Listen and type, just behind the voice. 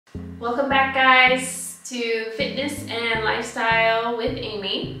Welcome back, guys, to Fitness and Lifestyle with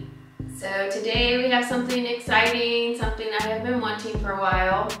Amy. So today we have something exciting, something I have been wanting for a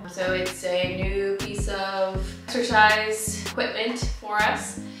while. So it's a new piece of exercise equipment for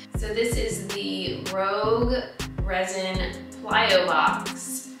us. So this is the Rogue Resin Plyo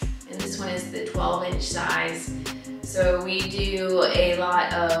Box, and this one is the 12-inch size. So we do a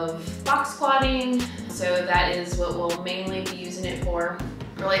lot of box squatting, so that is what we'll mainly be using it for.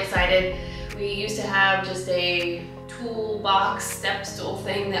 Really excited. We used to have just a toolbox step stool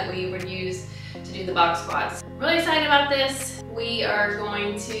thing that we would use to do the box squats. Really excited about this. We are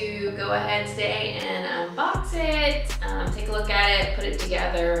going to go ahead today and unbox it, take a look at it, put it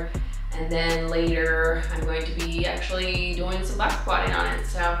together, and then later I'm going to be actually doing some box squatting on it.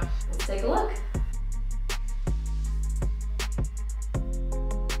 So let's take a look.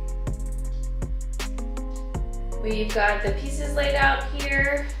 We've got the pieces laid out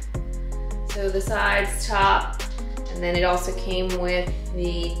here. So the sides, top, and then it also came with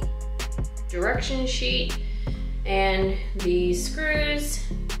the direction sheet and the screws.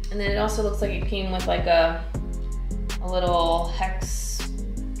 And then it also looks like it came with like a little hex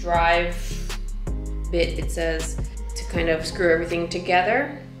drive bit, it says, to kind of screw everything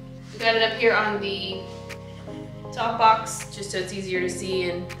together. We got it up here on the top box just so it's easier to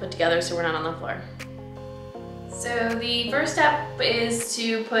see and put together so we're not on the floor. So the first step is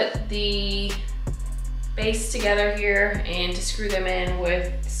to put the base together here and to screw them in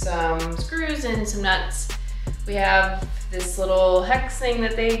with some screws and some nuts. We have this little hex thing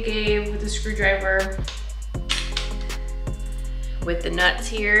that they gave with the screwdriver with the nuts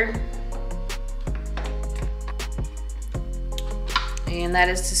here. And that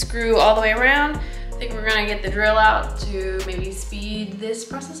is to screw all the way around. I think we're gonna get the drill out to maybe speed this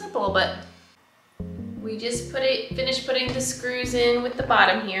process up a little bit. We just finished putting the screws in with the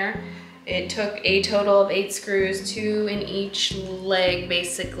bottom here. It took a total of 8 screws, 2 in each leg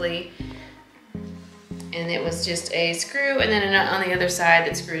basically. And it was just a screw and then a nut on the other side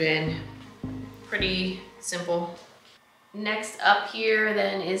that screwed in. Pretty simple. Next up here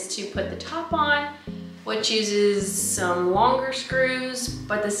then is to put the top on, which uses some longer screws,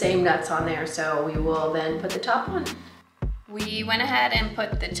 but the same nuts on there. So we will then put the top on. We went ahead and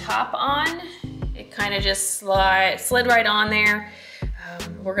put the top on. It kind of just slid right on there.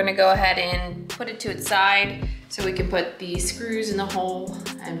 We're gonna go ahead and put it to its side so we can put the screws in the hole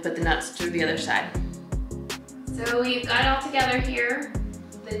and put the nuts to the other side. So we've got it all together here.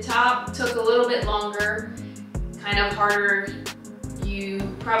 The top took a little bit longer, kind of harder.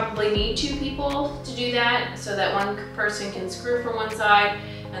 You probably need 2 people to do that so that one person can screw from one side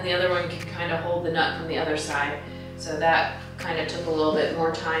and the other one can kind of hold the nut from the other side. So that kind of took a little bit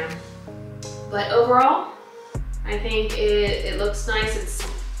more time. But overall, I think it looks nice. It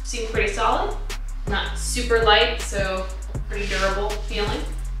seems pretty solid, not super light, so pretty durable feeling.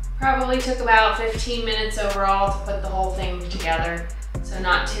 Probably took about 15 minutes overall to put the whole thing together, so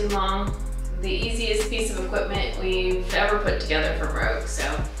not too long. The easiest piece of equipment we've ever put together from Rogue,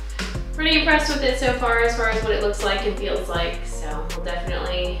 so pretty impressed with it so far as what it looks like and feels like. So we'll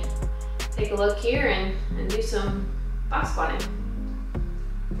definitely take a look here and do some box squatting.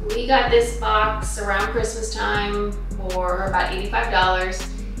 We got this box around Christmas time for about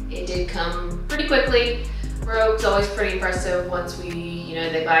 $85. It did come pretty quickly. Rogue's always pretty impressive. Once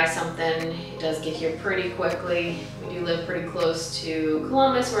they buy something, it does get here pretty quickly. We do live pretty close to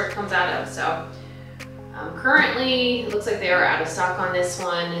Columbus where it comes out of, so currently it looks like they are out of stock on this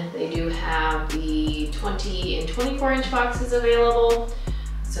one. They do have the 20 and 24-inch boxes available,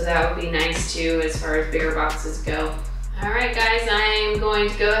 so that would be nice too as far as bigger boxes go. All right, guys, I'm going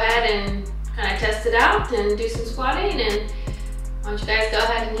to go ahead and kind of test it out and do some squatting, and why don't you guys go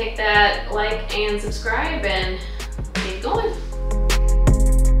ahead and hit that like and subscribe and get going.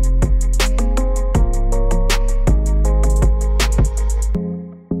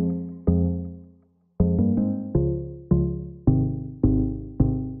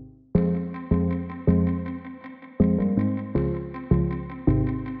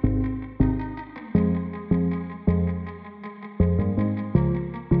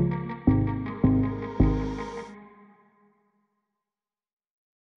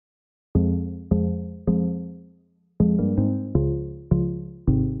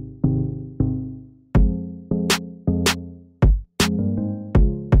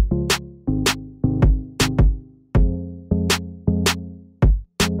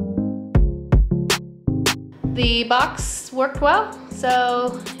 The box worked well,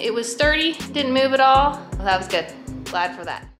 so it was sturdy, didn't move at all. Well, that was good. Glad for that.